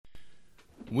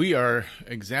We are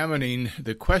examining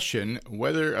the question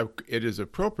whether it is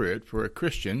appropriate for a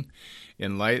Christian,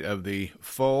 in light of the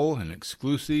full and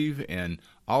exclusive and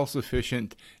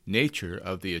all-sufficient nature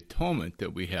of the atonement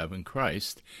that we have in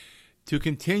Christ, to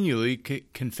continually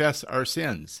confess our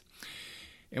sins.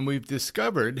 And we've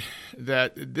discovered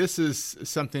that this is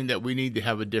something that we need to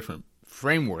have a different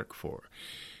framework for.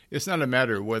 It's not a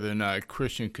matter of whether or not a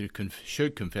Christian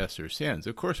should confess their sins.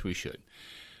 Of course we should.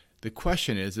 The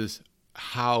question is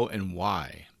how and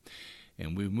why.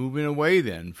 And we're moving away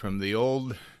then from the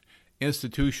old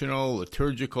institutional,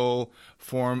 liturgical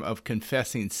form of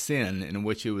confessing sin, in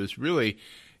which it was really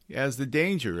as the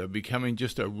danger of becoming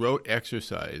just a rote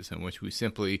exercise in which we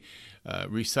simply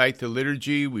recite the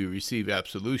liturgy, we receive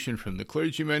absolution from the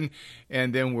clergyman,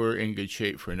 and then we're in good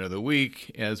shape for another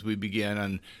week as we begin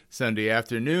on Sunday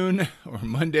afternoon or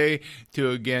Monday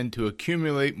to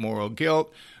accumulate moral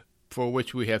guilt, for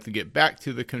which we have to get back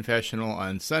to the confessional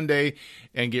on Sunday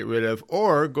and get rid of,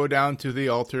 or go down to the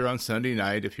altar on Sunday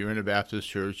night if you're in a Baptist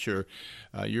church, or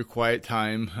your quiet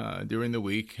time during the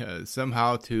week,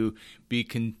 somehow to be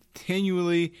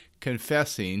continually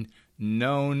confessing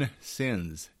known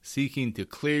sins, seeking to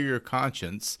clear your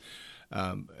conscience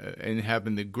and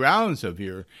having the grounds of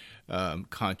your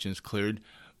conscience cleared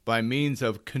by means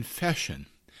of confession.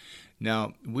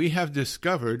 Now, we have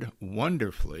discovered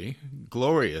wonderfully,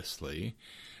 gloriously,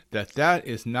 that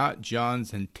is not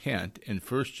John's intent in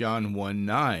 1 John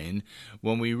 1:9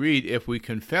 when we read, "If we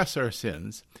confess our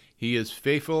sins, he is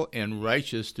faithful and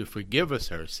righteous to forgive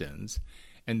us our sins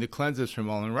and to cleanse us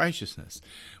from all unrighteousness."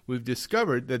 We've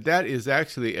discovered that is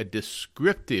actually a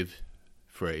descriptive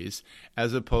phrase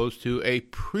as opposed to a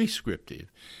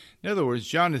prescriptive. In other words,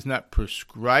 John is not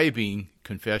prescribing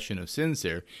confession of sins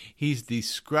there. He's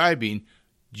describing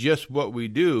just what we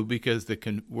do, because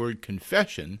the word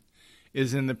confession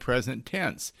is in the present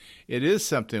tense. It is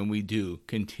something we do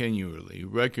continually,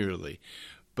 regularly,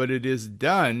 but it is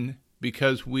done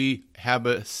because we have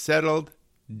a settled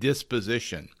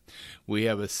disposition. We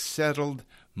have a settled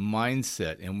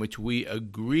mindset in which we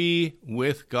agree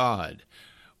with God,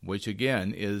 which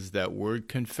again is that word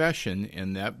confession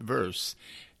in that verse.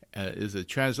 Is a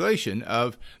translation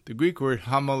of the Greek word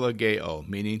homologeo,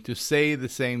 meaning to say the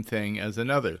same thing as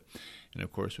another. And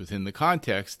of course, within the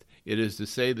context, it is to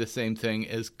say the same thing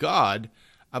as God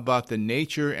about the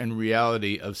nature and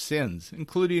reality of sins,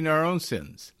 including our own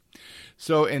sins.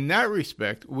 So in that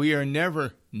respect, we are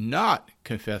never not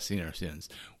confessing our sins.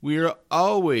 We are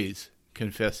always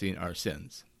confessing our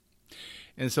sins.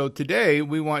 And so today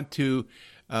we want to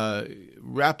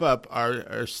wrap up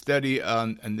our study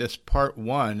on this part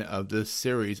one of this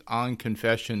series on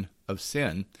confession of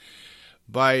sin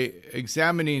by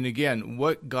examining again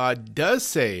what God does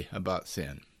say about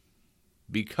sin.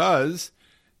 Because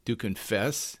to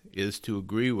confess is to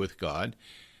agree with God,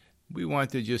 we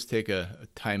want to just take a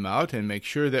time out and make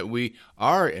sure that we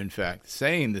are in fact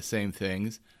saying the same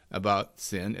things about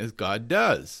sin as God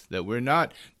does, that we're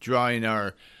not drawing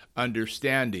our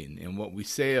understanding and what we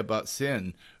say about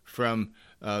sin from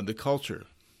the culture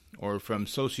or from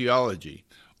sociology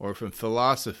or from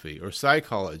philosophy or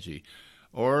psychology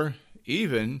or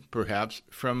even perhaps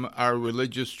from our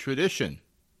religious tradition.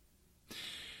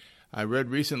 I read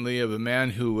recently of a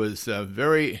man who was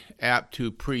very apt to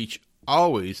preach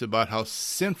always about how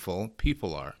sinful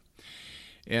people are.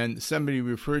 And somebody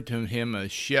referred to him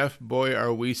as "Chef, boy,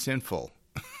 are we sinful."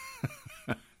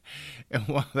 And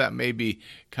while that may be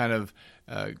kind of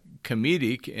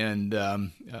comedic and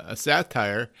a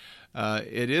satire,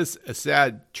 it is a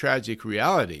sad, tragic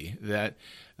reality that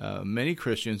many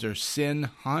Christians are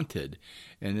sin-haunted,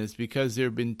 and it's because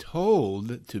they've been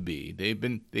told to be.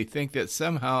 They think that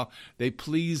somehow they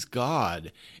please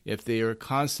God if they are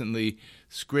constantly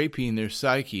scraping their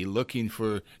psyche, looking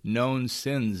for known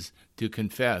sins to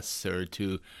confess, or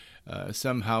to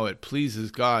somehow it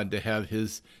pleases God to have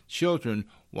his children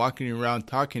walking around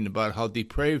talking about how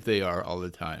depraved they are all the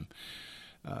time.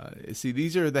 See,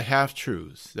 these are the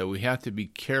half-truths that we have to be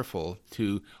careful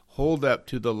to hold up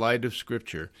to the light of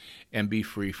Scripture and be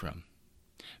free from.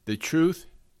 The truth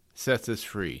sets us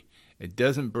free. It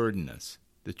doesn't burden us.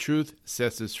 The truth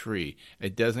sets us free.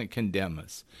 It doesn't condemn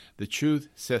us. The truth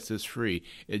sets us free.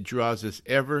 It draws us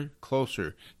ever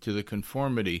closer to the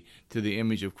conformity to the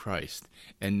image of Christ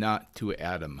and not to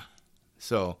Adam.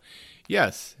 So,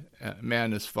 yes,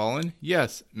 man is fallen.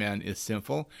 Yes, man is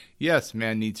sinful. Yes,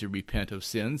 man needs to repent of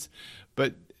sins.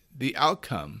 But the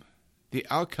outcome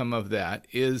of that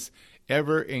is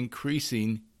ever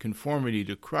increasing conformity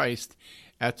to Christ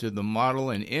after the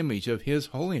model and image of his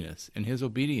holiness and his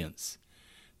obedience.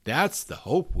 That's the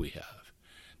hope we have.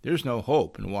 There's no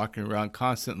hope in walking around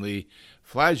constantly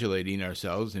flagellating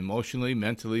ourselves emotionally,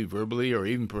 mentally, verbally, or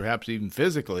even perhaps even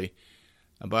physically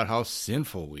about how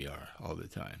sinful we are all the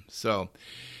time.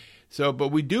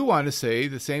 But we do want to say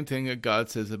the same thing that God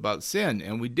says about sin.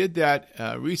 And we did that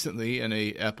recently in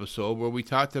an episode where we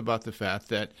talked about the fact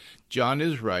that John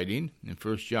is writing in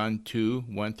 1 John 2,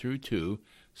 1 through 2,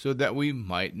 so that we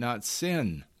might not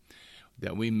sin,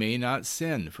 that we may not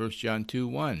sin, 1 John 2,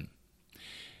 1.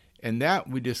 And that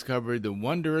we discovered the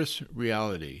wondrous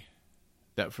reality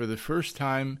that for the first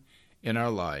time in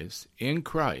our lives, in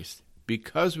Christ,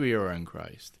 because we are in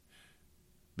Christ,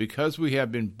 because we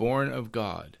have been born of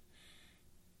God,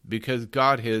 because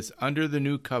God has, under the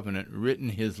new covenant, written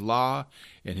his law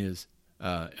and his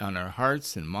on our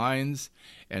hearts and minds,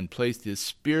 and placed his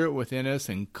Spirit within us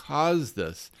and caused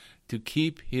us to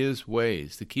keep his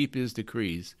ways, to keep his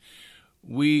decrees,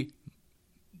 we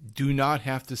do not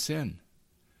have to sin.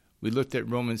 We looked at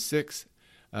Romans 6,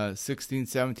 16,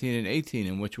 17, and 18,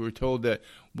 in which we're told that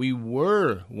we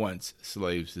were once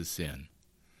slaves to sin,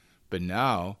 but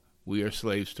now we are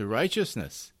slaves to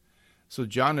righteousness. So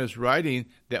John is writing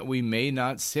that we may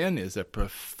not sin is a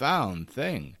profound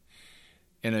thing.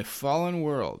 In a fallen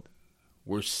world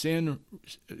where sin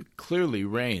clearly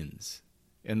reigns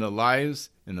in the lives,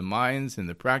 in the minds, and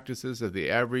the practices of the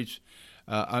average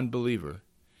unbeliever,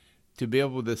 to be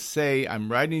able to say,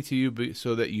 I'm writing to you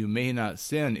so that you may not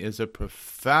sin, is a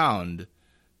profound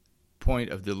point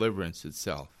of deliverance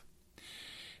itself.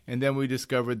 And then we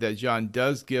discovered that John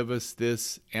does give us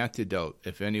this antidote.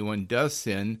 If anyone does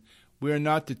sin, we are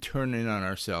not to turn in on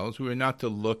ourselves. We are not to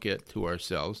look to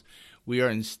ourselves. We are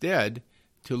instead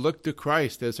to look to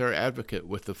Christ as our advocate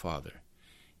with the Father.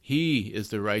 He is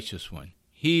the righteous one.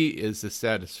 He is the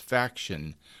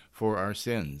satisfaction for our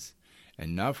sins,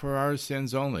 and not for our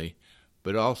sins only,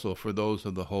 but also for those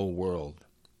of the whole world.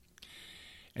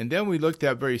 And then we looked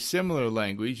at very similar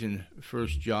language in 1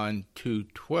 John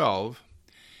 2:12,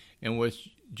 in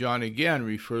which John again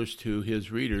refers to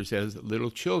his readers as little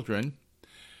children.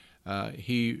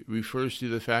 He refers to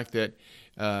the fact that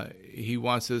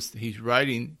he's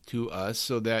writing to us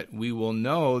so that we will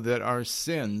know that our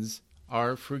sins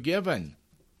are forgiven.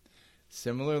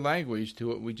 Similar language to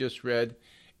what we just read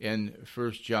in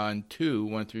 1 John 2,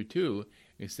 1 through 2,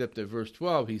 except at verse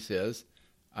 12 he says,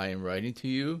 I am writing to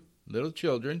you, little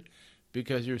children,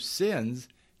 because your sins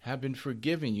have been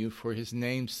forgiven you for his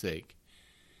name's sake.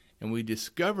 And we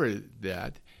discovered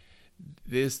that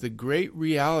is the great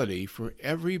reality for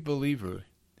every believer,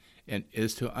 and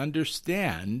is to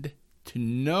understand, to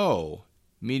know,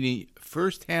 meaning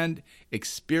firsthand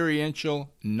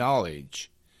experiential knowledge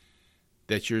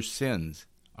that your sins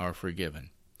are forgiven.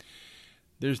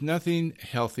 There's nothing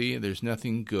healthy, there's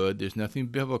nothing good, there's nothing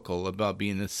biblical about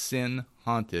being a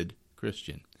sin-haunted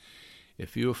Christian.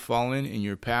 If you have fallen in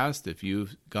your past, if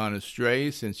you've gone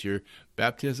astray since your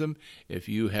baptism, if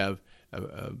you have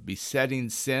a besetting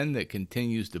sin that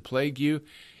continues to plague you,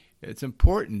 it's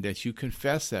important that you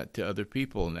confess that to other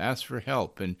people and ask for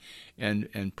help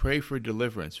and pray for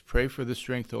deliverance, pray for the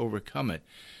strength to overcome it.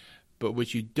 But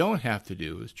what you don't have to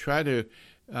do is try to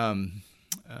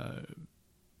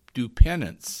do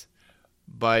penance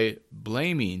by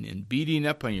blaming and beating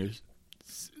up on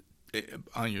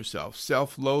yourself.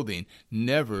 Self-loathing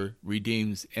never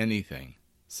redeems anything.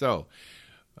 So,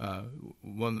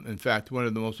 one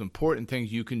of the most important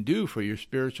things you can do for your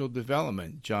spiritual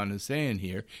development, John is saying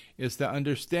here, is to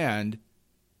understand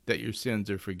that your sins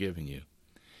are forgiven you.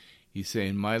 He's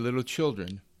saying, my little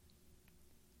children,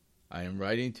 I am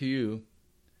writing to you.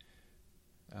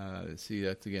 I'm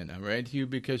writing to you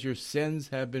because your sins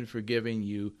have been forgiven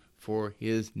you for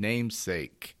his name's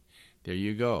sake. There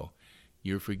you go.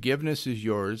 Your forgiveness is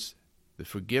yours. The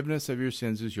forgiveness of your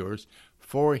sins is yours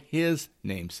for his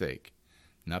name's sake.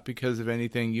 Not because of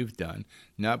anything you've done,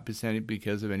 not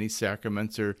because of any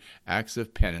sacraments or acts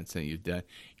of penance that you've done.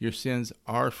 Your sins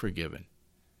are forgiven.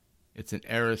 It's an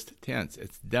aorist tense.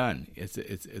 It's done.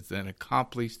 It's an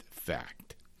accomplished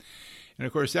fact. And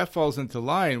of course, that falls into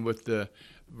line with the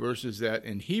verses that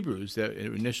in Hebrews that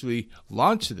initially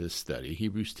launched this study,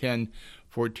 Hebrews 10,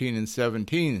 14, and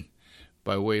 17,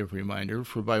 by way of reminder,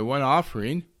 for by one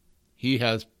offering he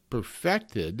has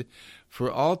perfected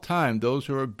for all time those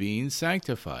who are being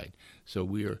sanctified. So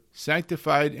we are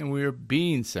sanctified and we are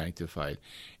being sanctified.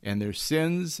 And their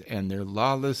sins and their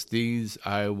lawless deeds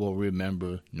I will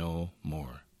remember no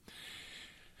more.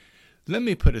 Let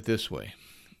me put it this way.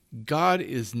 God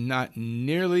is not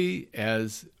nearly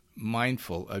as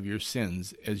mindful of your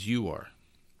sins as you are.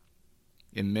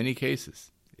 In many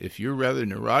cases. If you're rather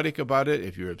neurotic about it,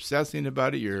 if you're obsessing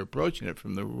about it, you're approaching it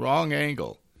from the wrong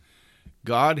angle.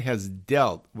 God has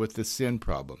dealt with the sin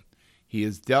problem. He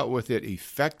has dealt with it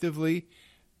effectively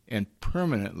and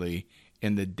permanently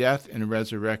in the death and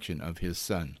resurrection of his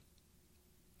Son.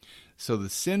 So the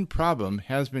sin problem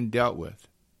has been dealt with.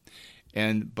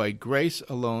 And by grace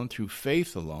alone, through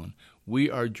faith alone, we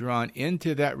are drawn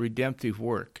into that redemptive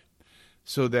work,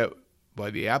 so that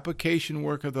by the application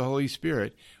work of the Holy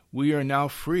Spirit, we are now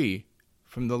free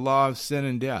from the law of sin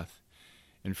and death,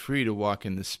 and free to walk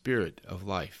in the spirit of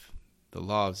life, the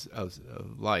laws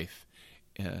of life,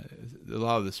 the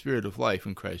law of the spirit of life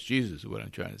in Christ Jesus is what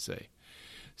I'm trying to say.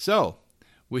 So,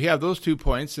 we have those 2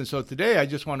 points, and so today I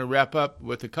just want to wrap up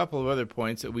with a couple of other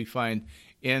points that we find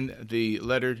in the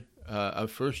letter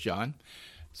of 1 John.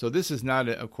 So this is not,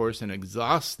 of course, an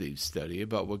exhaustive study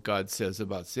about what God says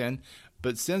about sin,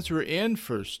 but since we're in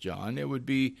 1 John, it would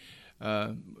be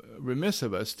remiss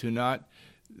of us to not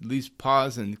at least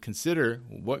pause and consider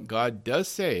what God does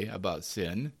say about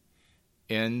sin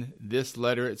in this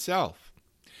letter itself.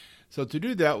 So to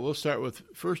do that, we'll start with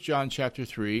 1 John chapter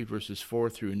 3, verses 4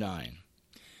 through 9.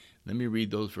 Let me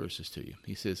read those verses to you.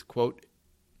 He says, quote,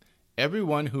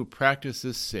 "Everyone who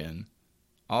practices sin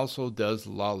also does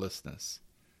lawlessness,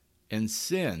 and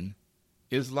sin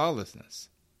is lawlessness.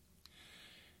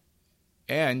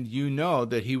 And you know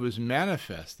that he was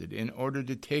manifested in order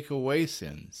to take away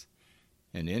sins,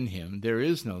 and in him there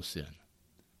is no sin.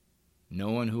 No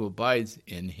one who abides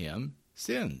in him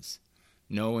sins.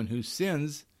 No one who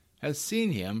sins has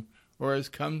seen him or has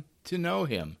come to know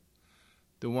him.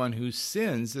 The one who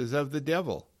sins is of the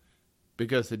devil,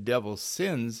 because the devil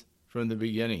sins from the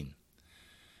beginning.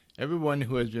 Everyone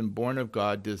who has been born of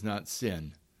God does not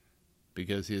sin,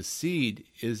 because his seed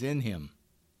is in him.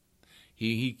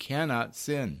 He cannot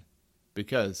sin,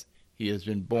 because he has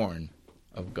been born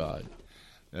of God."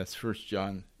 That's 1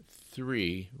 John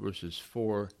 3, verses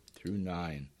 4 through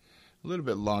 9. A little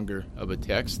bit longer of a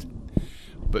text,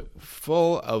 but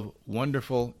full of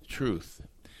wonderful truth.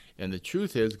 And the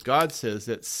truth is, God says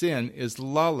that sin is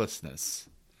lawlessness.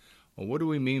 Well, what do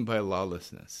we mean by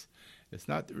lawlessness? It's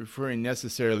not referring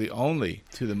necessarily only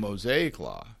to the Mosaic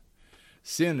law.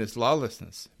 Sin is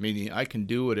lawlessness, meaning I can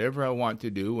do whatever I want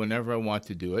to do, whenever I want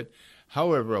to do it,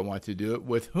 however I want to do it,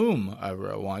 with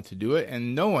whomever I want to do it,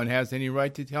 and no one has any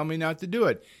right to tell me not to do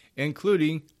it,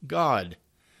 including God.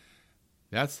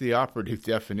 That's the operative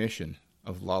definition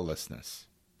of lawlessness.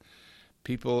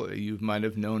 People you might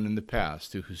have known in the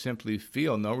past who simply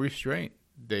feel no restraint.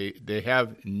 They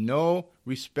have no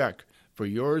respect for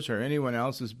yours or anyone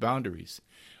else's boundaries,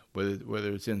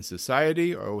 whether it's in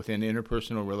society or within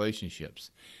interpersonal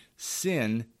relationships.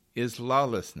 Sin is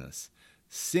lawlessness.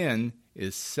 Sin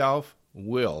is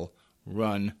self-will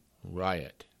run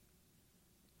riot.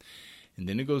 And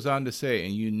then it goes on to say,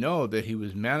 and you know that he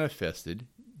was manifested,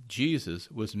 Jesus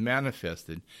was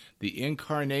manifested, the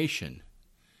incarnation.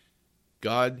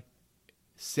 God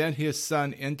sent his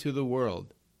Son into the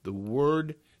world. The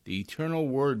Word, the eternal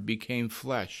Word, became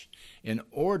flesh in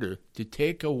order to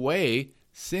take away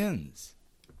sins.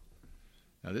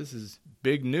 Now this is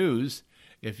big news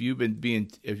if you've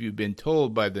been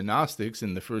told by the Gnostics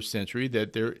in the first century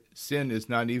that their sin is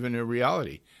not even a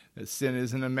reality, that sin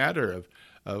isn't a matter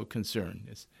of concern.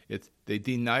 They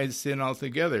denied sin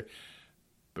altogether.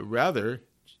 But rather,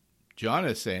 John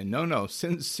is saying, no,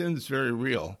 sin's very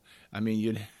real. I mean,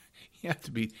 you have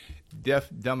to be deaf,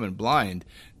 dumb, and blind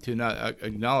to not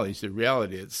acknowledge the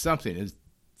reality that something is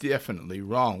definitely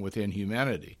wrong within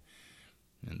humanity.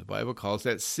 And the Bible calls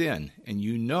that sin. And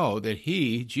you know that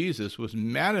he, Jesus, was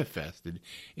manifested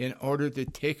in order to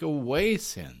take away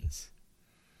sins.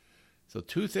 So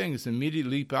 2 things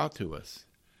immediately leap out to us.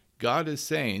 God is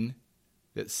saying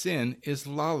that sin is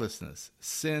lawlessness.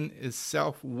 Sin is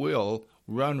self-will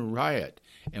run riot.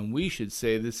 And we should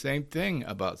say the same thing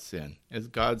about sin, as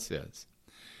God says.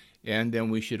 And then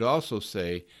we should also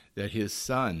say that his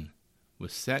Son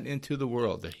was sent into the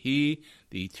world, that he,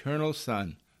 the eternal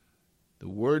Son, the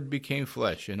Word became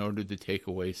flesh in order to take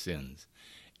away sins.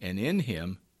 And in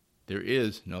him there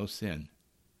is no sin.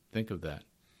 Think of that.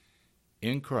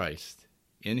 In Christ,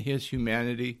 in his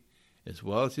humanity, as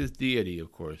well as his deity,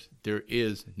 of course, there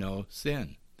is no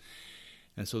sin.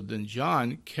 And so then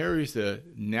John carries the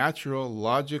natural,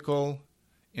 logical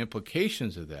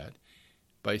implications of that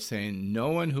by saying no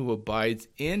one who abides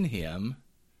in him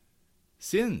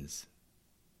sins.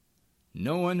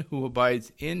 No one who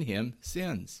abides in him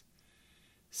sins.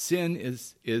 Sin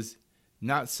is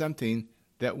not something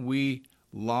that we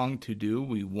long to do,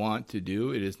 we want to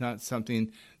do. It is not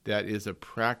something that is a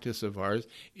practice of ours.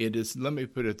 It is, let me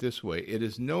put it this way, it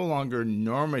is no longer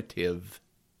normative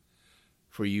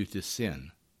for you to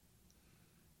sin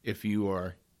if you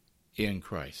are in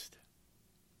Christ.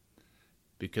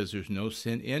 because there's no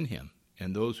sin in him.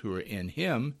 And those who are in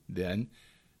him then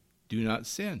do not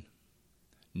sin.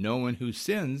 No one who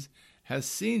sins has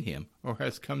seen him or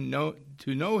has come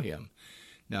to know him.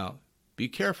 Now, be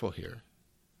careful here,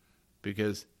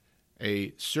 because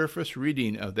a surface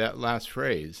reading of that last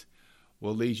phrase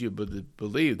will lead you to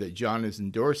believe that John is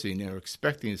endorsing or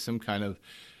expecting some kind of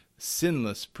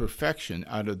sinless perfection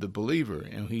out of the believer.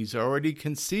 And he's already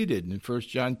conceded in 1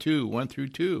 John 2, 1 through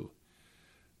 2,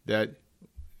 that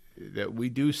we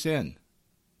do sin.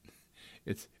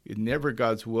 It's never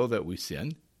God's will that we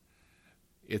sin.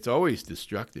 It's always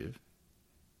destructive.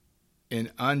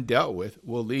 And undealt with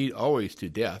will lead always to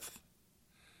death.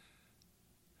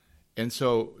 And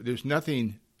so there's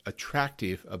nothing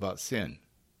attractive about sin.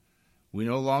 We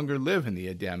no longer live in the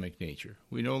Adamic nature.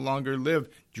 We no longer live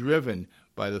driven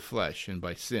by the flesh and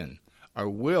by sin. Our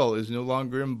will is no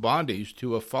longer in bondage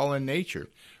to a fallen nature.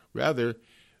 Rather,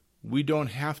 we don't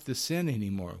have to sin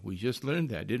anymore. We just learned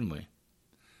that, didn't we?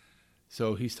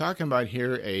 So he's talking about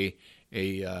here a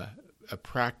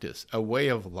practice, a way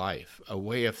of life, a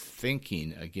way of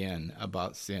thinking again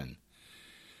about sin.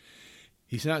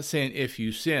 He's not saying if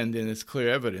you sin, then it's clear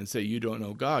evidence that you don't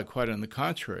know God. Quite on the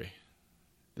contrary.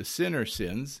 The sinner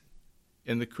sins,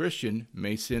 and the Christian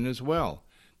may sin as well.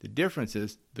 The difference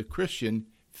is the Christian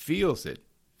feels it,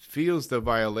 feels the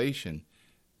violation,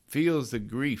 feels the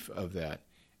grief of that,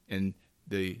 and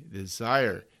the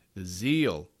desire, the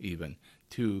zeal even,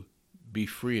 to be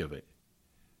free of it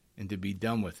and to be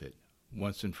done with it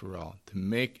once and for all, to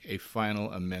make a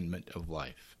final amendment of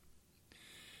life.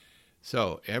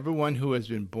 So, everyone who has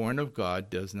been born of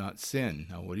God does not sin.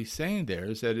 Now, what he's saying there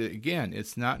is that, again,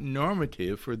 it's not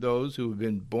normative for those who have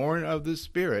been born of the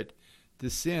Spirit to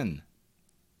sin.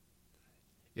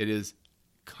 It is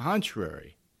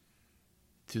contrary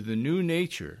to the new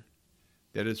nature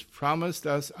that is promised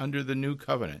us under the new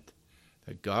covenant,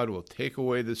 that God will take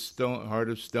away the heart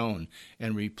of stone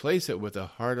and replace it with a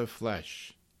heart of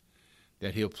flesh,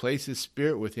 that he'll place his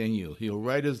Spirit within you. He'll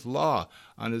write his law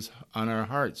on our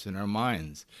hearts and our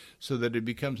minds, so that it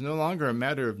becomes no longer a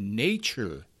matter of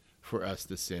nature for us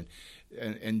to sin.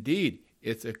 And indeed,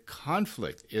 it's a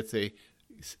conflict. It's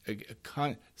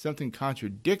something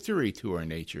contradictory to our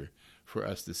nature for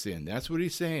us to sin. That's what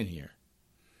he's saying here.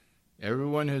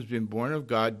 Everyone who has been born of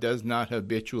God does not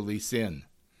habitually sin,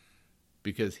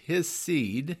 because his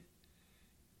seed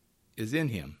is in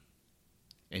him,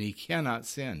 and he cannot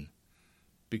sin,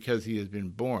 because he has been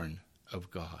born of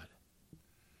God.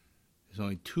 There's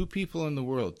only two people in the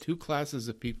world, two classes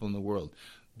of people in the world: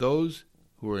 those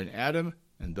who are in Adam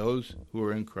and those who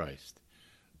are in Christ.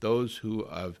 Those who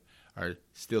are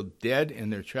still dead in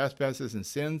their trespasses and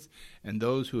sins, and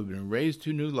those who have been raised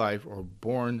to new life or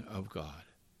born of God.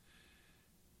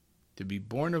 To be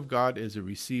born of God is to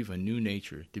receive a new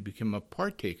nature, to become a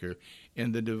partaker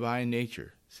in the divine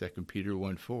nature, 2 Peter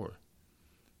 1:4.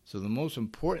 So the most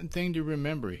important thing to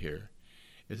remember here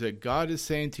is that God is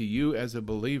saying to you as a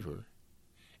believer,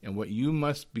 and what you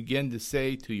must begin to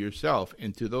say to yourself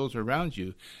and to those around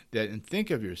you, and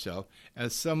think of yourself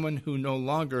as someone who no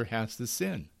longer has to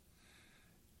sin.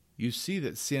 You see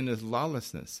that sin is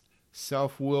lawlessness.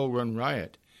 Self-will run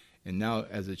riot. And now,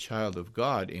 as a child of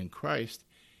God in Christ,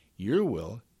 your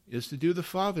will is to do the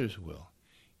Father's will.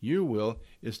 Your will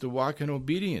is to walk in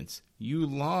obedience. You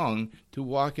long to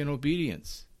walk in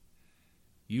obedience.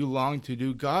 You long to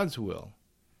do God's will.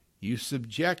 You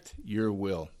subject your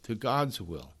will to God's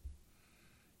will,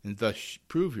 and thus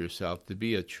prove yourself to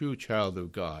be a true child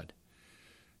of God.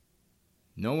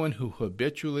 No one who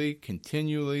habitually,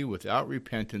 continually, without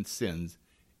repentance sins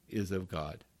is of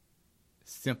God.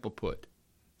 Simple put,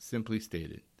 simply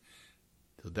stated.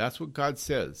 So that's what God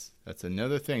says. That's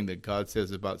another thing that God says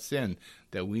about sin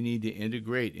that we need to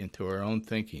integrate into our own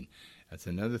thinking. That's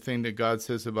another thing that God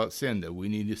says about sin that we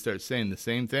need to start saying the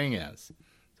same thing as.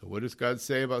 So what does God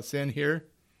say about sin here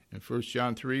in 1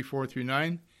 John 3, 4 through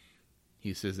 9?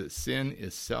 He says that sin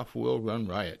is self-will run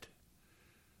riot.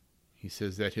 He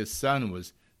says that his Son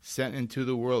was sent into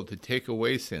the world to take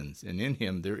away sins, and in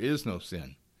him there is no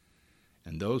sin.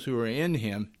 And those who are in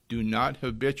him do not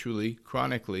habitually,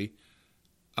 chronically,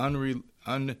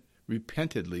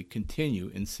 unrepentantly continue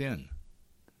in sin.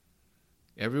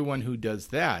 Everyone who does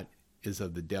that is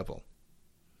of the devil.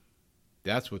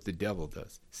 That's what the devil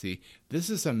does. See, this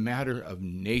is a matter of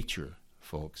nature,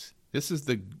 folks. This is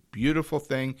the beautiful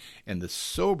thing and the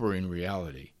sobering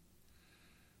reality,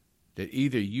 that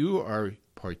either you are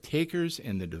partakers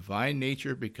in the divine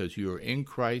nature because you are in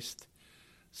Christ,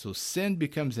 so sin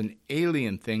becomes an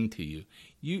alien thing to you.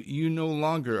 You no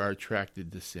longer are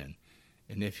attracted to sin.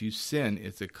 And if you sin,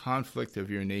 it's a conflict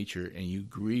of your nature, and you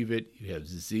grieve it, you have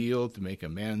zeal to make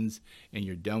amends, and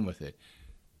you're done with it.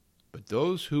 But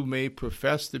those who may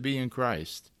profess to be in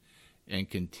Christ and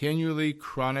continually,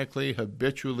 chronically,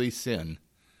 habitually sin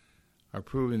are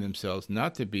proving themselves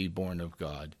not to be born of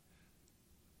God,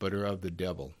 but are of the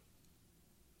devil.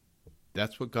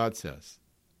 That's what God says,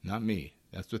 not me.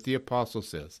 That's what the apostle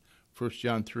says, 1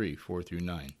 John 3, 4 through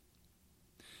 9.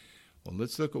 Well,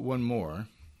 let's look at one more.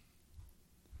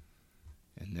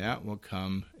 And that will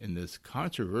come in this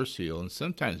controversial and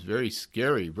sometimes very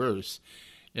scary verse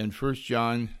in 1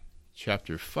 John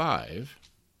chapter 5,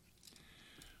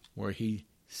 where he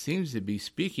seems to be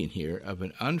speaking here of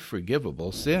an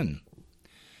unforgivable sin.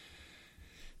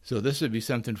 So this would be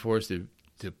something for us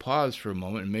to pause for a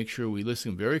moment and make sure we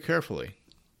listen very carefully.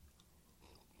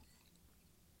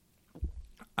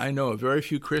 I know of very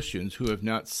few Christians who have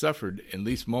not suffered, at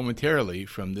least momentarily,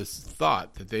 from this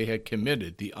thought that they had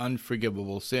committed the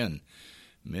unforgivable sin.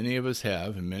 Many of us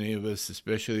have, and many of us,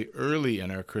 especially early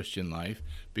in our Christian life,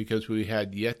 because we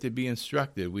had yet to be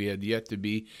instructed, we had yet to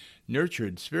be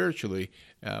nurtured spiritually,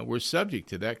 were subject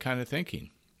to that kind of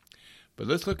thinking. But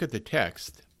let's look at the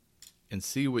text and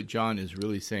see what John is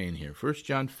really saying here. 1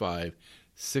 John 5,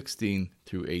 16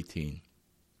 through 18.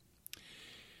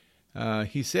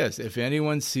 He says, if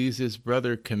anyone sees his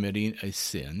brother committing a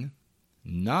sin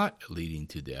not leading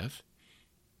to death,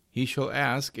 he shall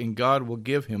ask, and God will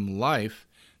give him life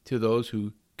to those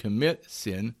who commit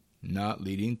sin not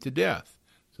leading to death.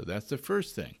 So that's the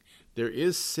first thing. There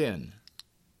is sin.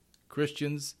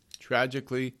 Christians,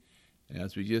 tragically,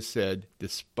 as we just said,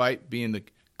 despite being in the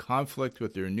conflict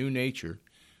with their new nature,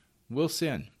 will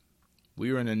sin.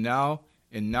 We are in a now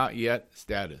and not yet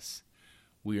status.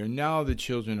 We are now the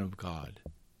children of God,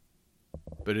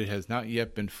 but it has not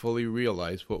yet been fully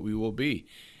realized what we will be.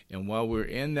 And while we're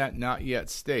in that not yet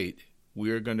state, we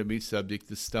are going to be subject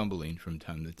to stumbling from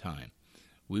time to time.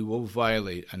 We will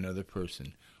violate another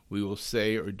person. We will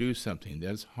say or do something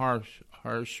that's harsh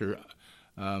or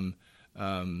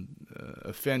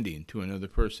offending to another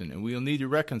person, and we'll need to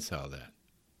reconcile that.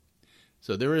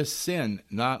 So there is sin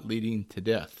not leading to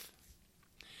death.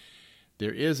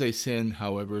 There is a sin,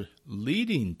 however,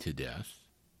 leading to death.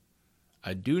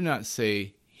 I do not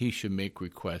say he should make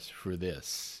requests for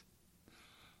this.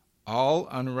 All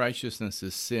unrighteousness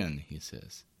is sin, he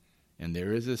says, and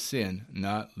there is a sin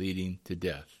not leading to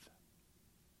death.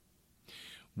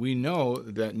 We know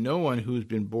that no one who's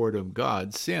been born of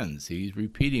God sins. He's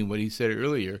repeating what he said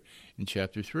earlier in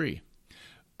chapter 3.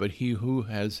 But he who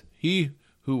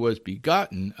was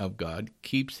begotten of God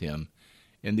keeps him,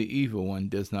 and the evil one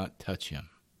does not touch him.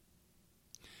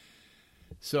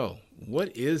 So,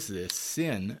 what is this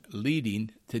sin leading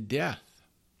to death?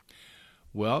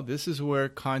 Well, this is where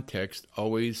context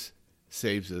always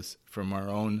saves us from our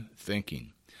own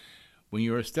thinking. When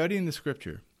you are studying the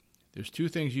Scripture, there's two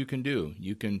things you can do.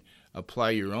 You can apply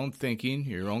your own thinking,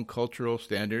 your own cultural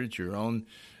standards, your own,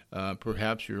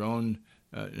 perhaps your own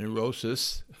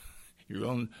neurosis, your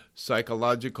own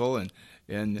psychological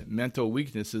and mental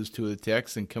weaknesses to the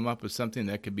text and come up with something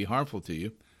that could be harmful to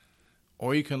you.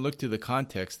 Or you can look to the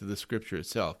context of the Scripture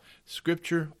itself.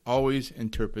 Scripture always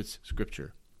interprets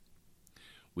Scripture.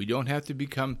 We don't have to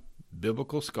become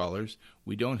biblical scholars.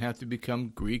 We don't have to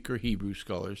become Greek or Hebrew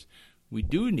scholars. We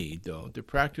do need, though, to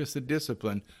practice the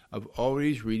discipline of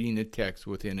always reading the text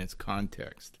within its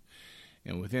context.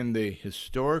 And within the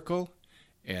historical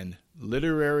and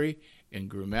literary and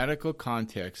grammatical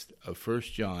context of 1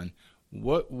 John,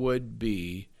 what would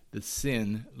be the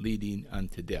sin leading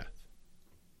unto death?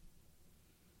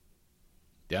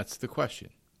 That's the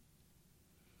question.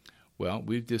 Well,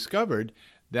 we've discovered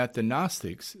that the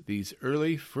Gnostics, these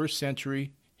early first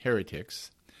century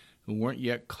heretics, who weren't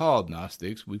yet called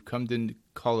Gnostics, we've come to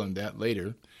call them that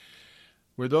later,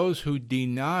 were those who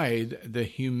denied the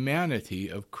humanity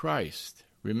of Christ.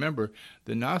 Remember,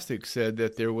 the Gnostics said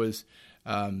that there was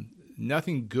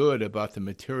nothing good about the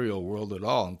material world at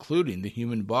all, including the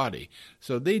human body.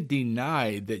 So they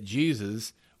denied that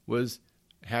Jesus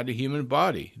had a human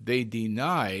body. They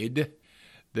denied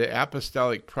the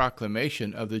apostolic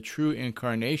proclamation of the true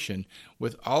incarnation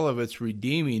with all of its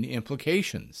redeeming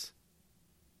implications.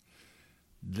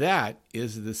 That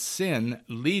is the sin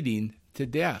leading to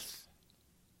death.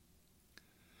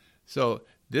 So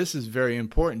this is very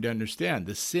important to understand.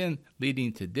 The sin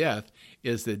leading to death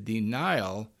is the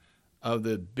denial of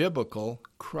the biblical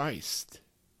Christ.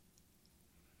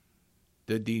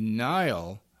 The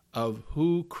denial of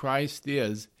who Christ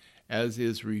is as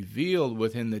is revealed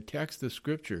within the text of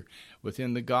Scripture,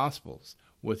 within the Gospels,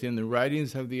 within the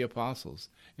writings of the apostles,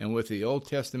 and with the Old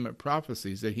Testament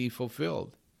prophecies that he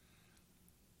fulfilled.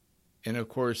 and of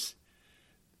course,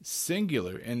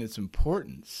 singular in its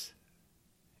importance,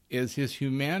 is his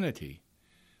humanity.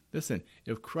 Listen,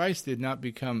 if Christ did not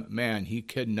become man, he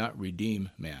could not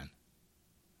redeem man.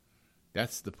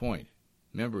 That's the point.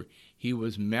 Remember, he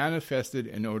was manifested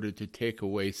in order to take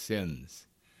away sins.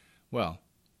 Well,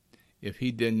 if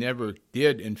he never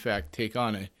did, in fact, take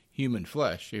on a human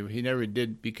flesh, if he never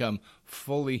did become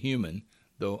fully human,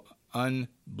 though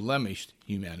unblemished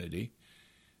humanity,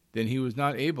 then he was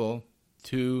not able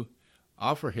to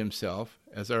offer himself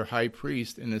as our high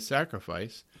priest in a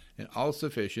sacrifice, an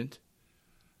all-sufficient,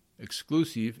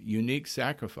 exclusive, unique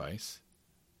sacrifice,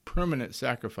 permanent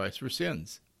sacrifice for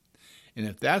sins. And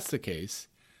if that's the case,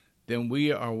 then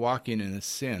we are walking in a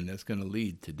sin that's going to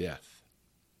lead to death.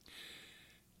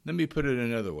 Let me put it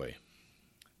another way.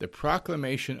 The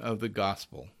proclamation of the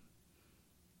gospel,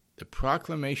 the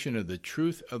proclamation of the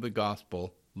truth of the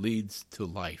gospel leads to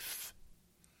life.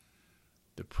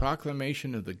 The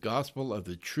proclamation of the gospel of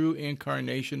the true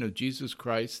incarnation of Jesus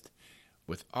Christ,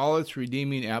 with all its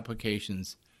redeeming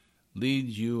applications,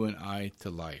 leads you and I to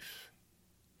life.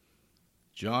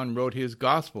 John wrote his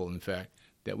gospel, in fact,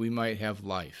 that we might have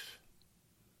life.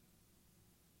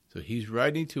 So he's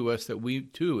writing to us that we,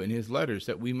 too, in his letters,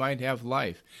 that we might have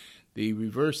life. The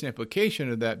reverse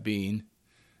implication of that being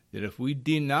that if we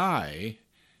deny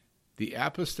the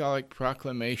apostolic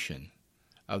proclamation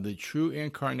of the true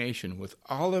incarnation with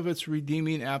all of its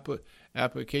redeeming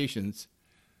applications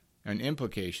and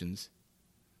implications,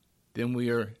 then we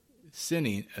are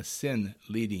sinning a sin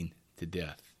leading to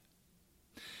death.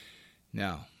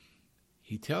 Now,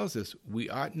 he tells us we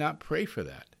ought not pray for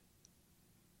that.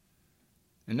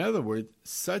 In other words,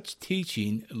 such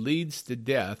teaching leads to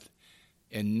death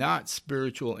and not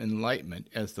spiritual enlightenment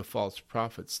as the false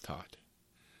prophets taught.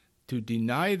 To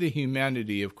deny the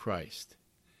humanity of Christ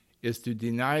is to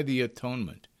deny the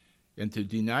atonement, and to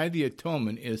deny the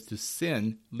atonement is to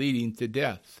sin leading to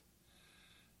death.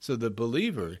 So the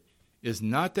believer is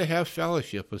not to have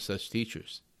fellowship with such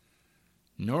teachers,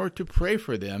 nor to pray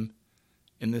for them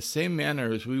in the same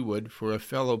manner as we would for a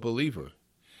fellow believer.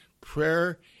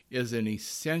 Prayer is an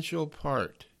essential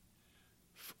part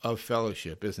of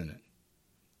fellowship, isn't it?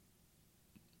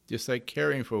 Just like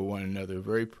caring for one another,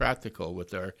 very practical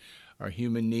with our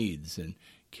human needs, and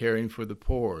caring for the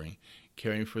poor, and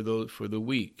caring for the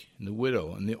weak, and the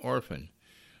widow, and the orphan,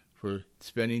 for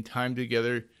spending time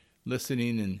together,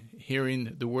 listening and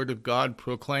hearing the Word of God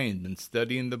proclaimed, and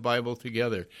studying the Bible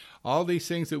together. All these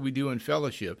things that we do in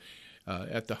fellowship,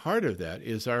 at the heart of that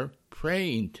is our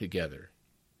praying together.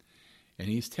 And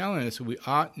he's telling us we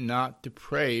ought not to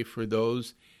pray for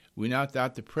those, we ought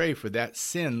not to pray for that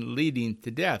sin leading to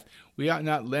death. We ought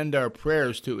not lend our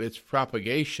prayers to its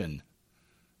propagation.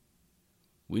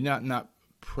 We ought not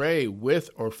pray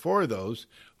with or for those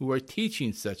who are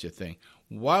teaching such a thing.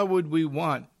 Why would we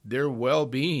want their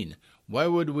well-being? Why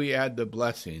would we add the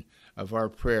blessing of our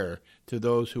prayer to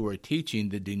those who are teaching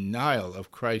the denial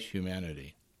of Christ's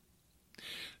humanity?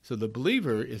 So the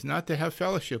believer is not to have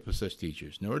fellowship with such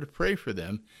teachers, nor to pray for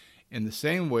them in the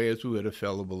same way as we would a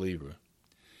fellow believer.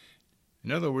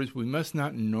 In other words, we must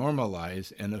not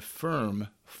normalize and affirm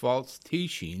false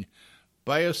teaching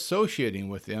by associating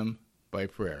with them by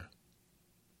prayer.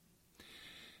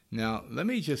 Now, let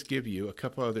me just give you a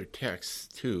couple other texts,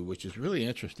 too, which is really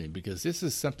interesting, because this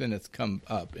is something that's come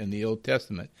up in the Old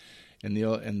Testament, in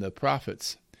the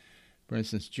prophets. For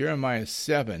instance, Jeremiah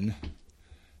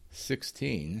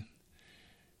 7:16,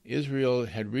 Israel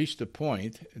had reached a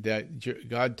point that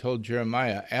God told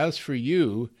Jeremiah, "As for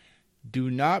you,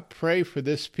 do not pray for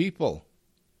this people,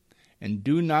 and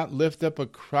do not lift up a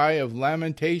cry of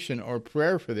lamentation or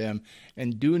prayer for them,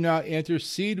 and do not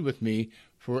intercede with me,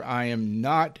 for I am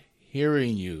not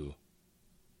hearing you."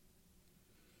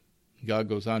 God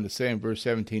goes on to say in verse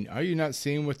 17, "Are you not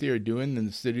seeing what they are doing in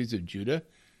the cities of Judah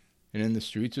and in the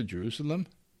streets of Jerusalem?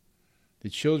 The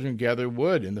children gather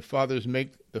wood, and the fathers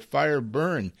make the fire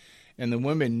burn, and the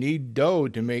women knead dough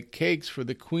to make cakes for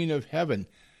the Queen of Heaven."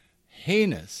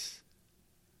 Heinous,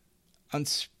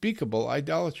 unspeakable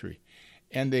idolatry.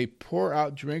 "And they pour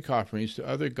out drink offerings to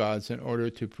other gods in order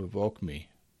to provoke me."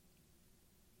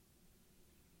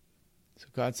 So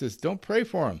God says, don't pray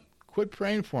for them. Quit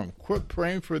praying for them. Quit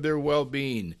praying for their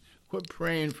well-being. Quit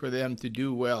praying for them to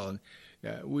do well.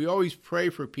 And we always pray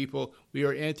for people. We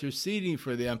are interceding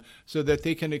for them so that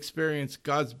they can experience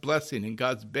God's blessing and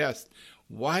God's best.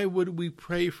 Why would we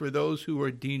pray for those who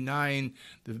are denying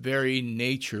the very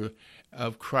nature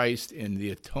of Christ and the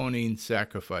atoning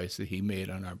sacrifice that he made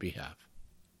on our behalf?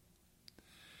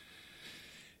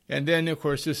 And then, of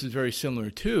course, this is very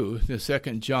similar to the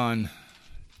 2 John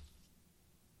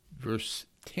verse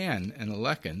 10 and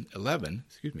 11,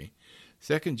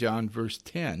 2 John verse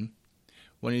 10,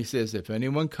 when he says, if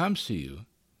anyone comes to you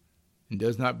and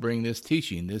does not bring this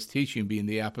teaching being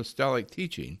the apostolic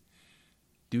teaching,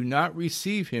 do not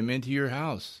receive him into your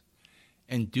house,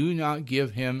 and do not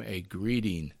give him a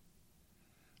greeting.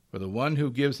 For the one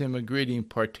who gives him a greeting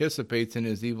participates in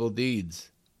his evil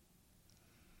deeds.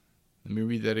 Let me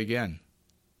read that again.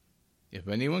 If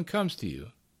anyone comes to you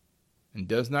and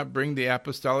does not bring the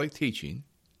apostolic teaching,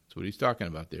 that's what he's talking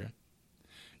about there,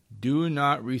 do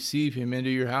not receive him into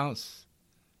your house.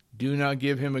 Do not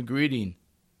give him a greeting.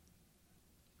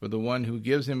 For the one who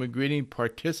gives him a greeting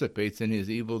participates in his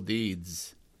evil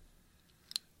deeds.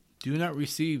 Do not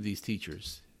receive these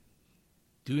teachers.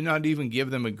 Do not even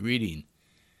give them a greeting.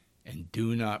 And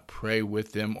do not pray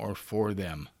with them or for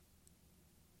them.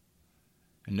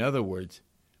 In other words,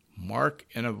 mark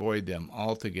and avoid them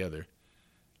altogether.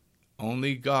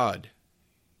 Only God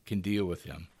can deal with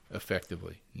them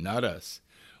effectively, not us.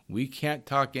 We can't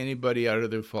talk anybody out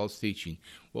of their false teaching.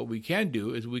 What we can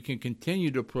do is we can continue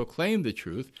to proclaim the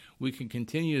truth, we can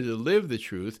continue to live the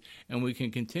truth, and we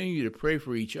can continue to pray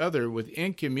for each other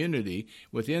within community,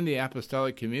 within the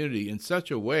apostolic community, in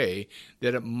such a way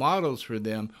that it models for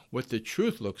them what the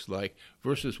truth looks like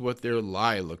versus what their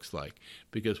lie looks like.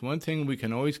 Because one thing we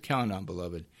can always count on,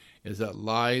 beloved, is that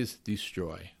lies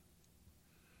destroy.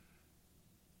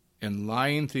 And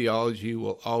lying theology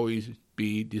will always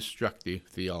be destructive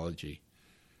theology.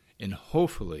 And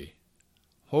hopefully,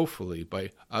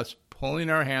 by us pulling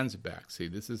our hands back, see,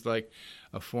 this is like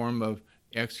a form of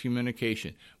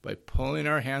excommunication. By pulling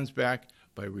our hands back,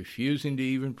 by refusing to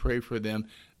even pray for them,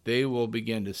 they will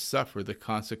begin to suffer the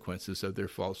consequences of their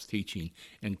false teaching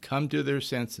and come to their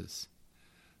senses.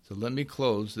 So let me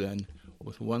close then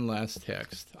with one last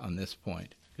text on this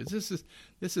point, because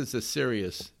this is a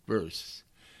serious verse.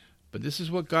 But this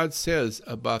is what God says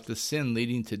about the sin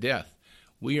leading to death.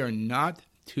 We are not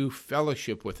to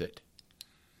fellowship with it.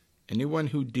 Anyone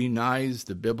who denies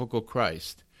the biblical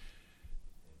Christ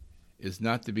is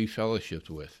not to be fellowshipped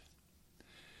with.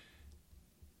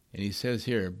 And he says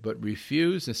here, but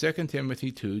refuse, in 2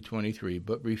 Timothy 2:23,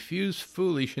 but refuse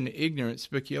foolish and ignorant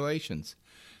speculations,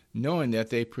 knowing that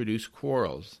they produce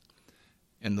quarrels.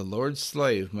 And the Lord's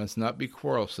slave must not be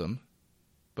quarrelsome,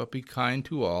 but be kind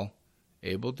to all,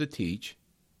 able to teach,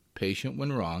 patient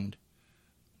when wronged,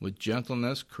 with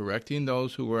gentleness correcting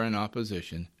those who are in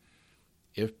opposition,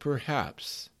 if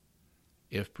perhaps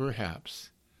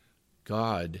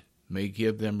God may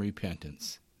give them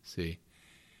repentance. See,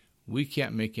 we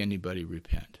can't make anybody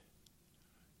repent,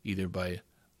 either by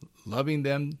loving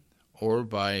them or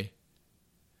by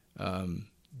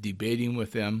debating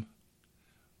with them.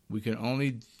 We can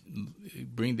only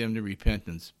bring them to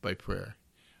repentance by prayer,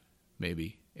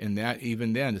 maybe. And that,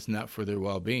 even then, is not for their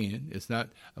well-being. It's not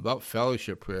about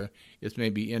fellowship prayer. It's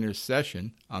maybe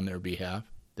intercession on their behalf,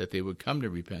 that they would come to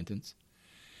repentance.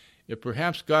 If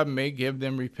perhaps God may give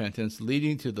them repentance,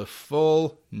 leading to the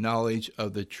full knowledge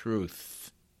of the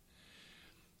truth,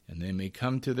 and they may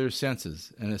come to their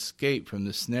senses and escape from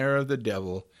the snare of the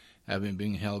devil, having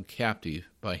been held captive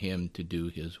by him to do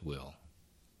his will.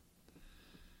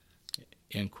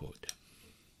 End quote.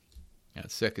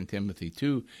 That's 2 Timothy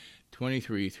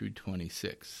 2:23 through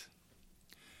 26.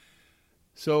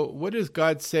 So what does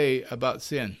God say about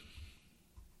sin?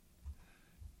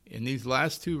 In these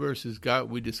last two verses,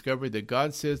 we discovered that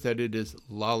God says that it is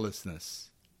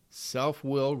lawlessness.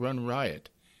 Self-will run riot.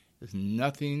 It's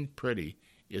nothing pretty.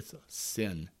 It's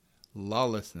sin.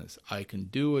 Lawlessness. I can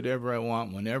do whatever I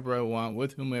want, whenever I want,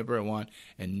 with whomever I want,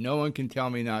 and no one can tell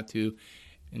me not to,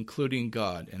 including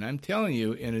God. And I'm telling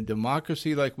you, in a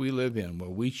democracy like we live in, where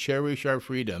we cherish our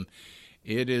freedom,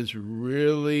 it is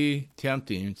really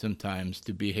tempting sometimes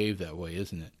to behave that way,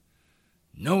 isn't it?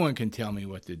 No one can tell me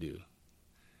what to do.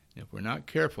 If we're not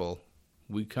careful,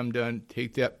 we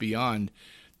take that beyond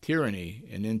tyranny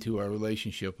and into our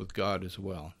relationship with God as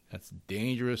well. That's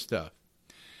dangerous stuff.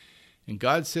 And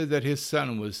God said that his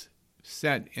Son was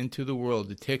sent into the world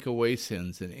to take away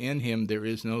sins, and in him there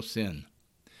is no sin.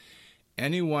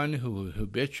 Anyone who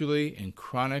habitually and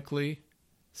chronically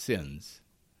sins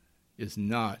is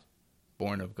not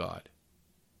born of God.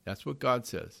 That's what God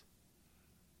says.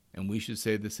 And we should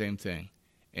say the same thing.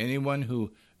 Anyone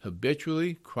who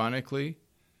habitually, chronically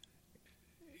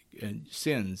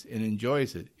sins and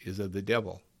enjoys it is of the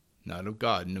devil, not of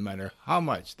God, no matter how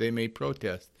much they may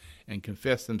protest and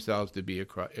confess themselves to be a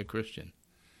Christian.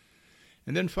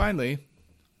 And then finally,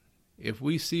 if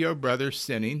we see our brothers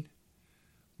sinning,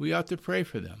 we ought to pray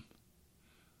for them.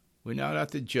 We're not out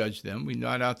to judge them. We're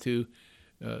not out to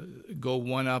go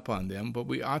one up on them, but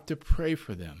we ought to pray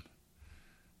for them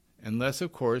unless,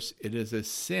 of course, it is a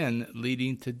sin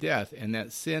leading to death. And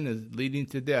that sin is leading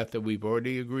to death that we've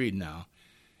already agreed now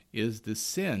is the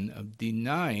sin of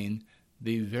denying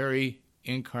the very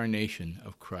incarnation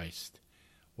of Christ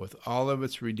with all of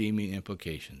its redeeming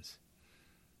implications.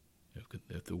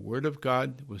 If the Word of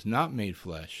God was not made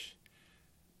flesh,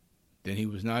 then he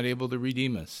was not able to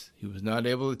redeem us. He was not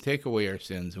able to take away our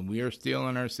sins, and we are still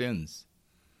in our sins.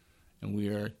 And we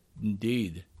are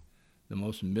indeed the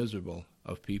most miserable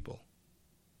of people.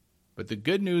 But the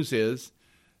good news is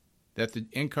that the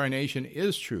incarnation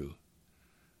is true,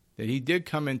 that he did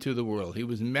come into the world. He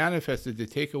was manifested to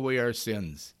take away our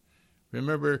sins.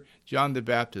 Remember John the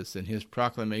Baptist and his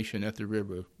proclamation at the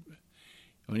river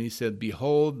when he said,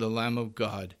 "Behold the Lamb of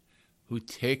God, who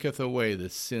taketh away the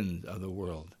sins of the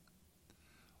world."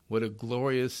 What a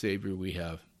glorious Savior we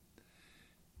have.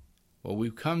 Well,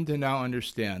 we've come to now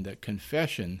understand that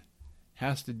confession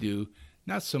has to do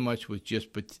not so much with just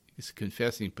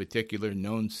confessing particular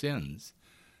known sins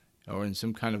or in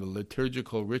some kind of a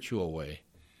liturgical ritual way,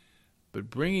 but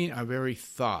bringing our very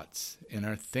thoughts and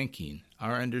our thinking,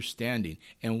 our understanding,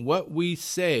 and what we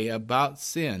say about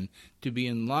sin to be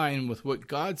in line with what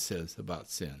God says about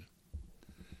sin.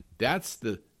 That's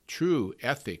the true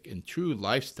ethic and true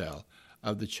lifestyle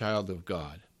of the child of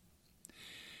God.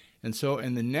 And so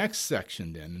in the next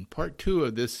section then, in part 2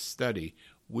 of this study,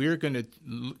 we're going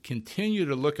to continue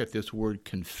to look at this word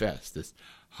confess, this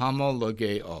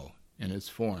homologeo in its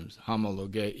forms,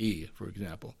 homologei, for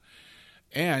example,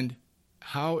 and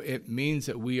how it means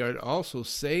that we are to also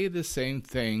say the same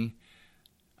thing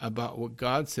about what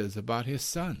God says about his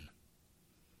Son.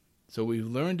 So we've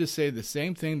learned to say the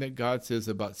same thing that God says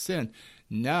about sin.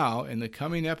 Now, in the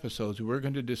coming episodes, we're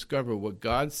going to discover what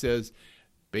God says,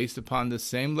 based upon the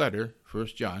same letter, 1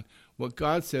 John, what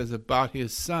God says about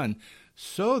his Son,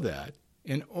 so that,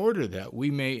 in order that we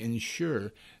may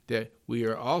ensure that we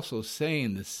are also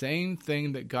saying the same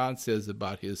thing that God says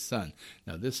about his Son.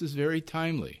 Now, this is very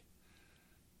timely.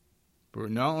 For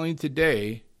not only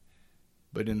today,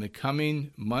 but in the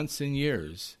coming months and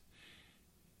years,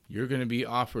 you're going to be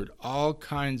offered all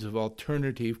kinds of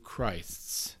alternative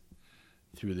Christs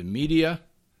through the media,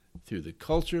 through the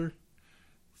culture,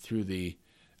 through the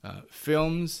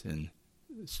films and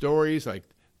stories like,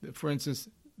 for instance,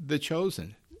 The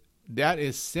Chosen. That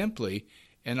is simply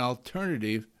an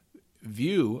alternative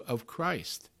view of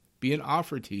Christ being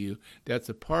offered to you that's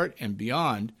apart and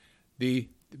beyond the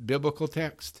biblical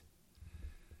text.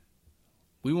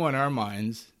 We want our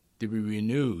minds to be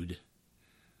renewed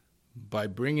by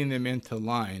bringing them into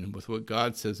line with what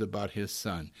God says about his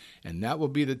Son. And that will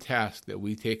be the task that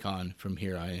we take on from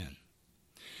here on in.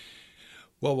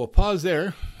 Well, we'll pause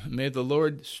there. May the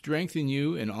Lord strengthen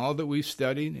you in all that we've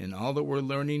studied and all that we're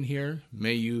learning here.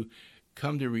 May you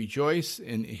come to rejoice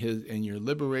in your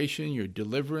liberation, your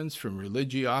deliverance from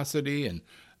religiosity and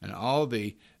all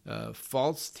the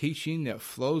false teaching that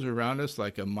flows around us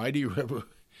like a mighty river.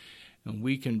 And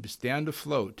we can stand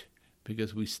afloat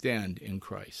because we stand in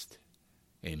Christ.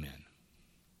 Amen.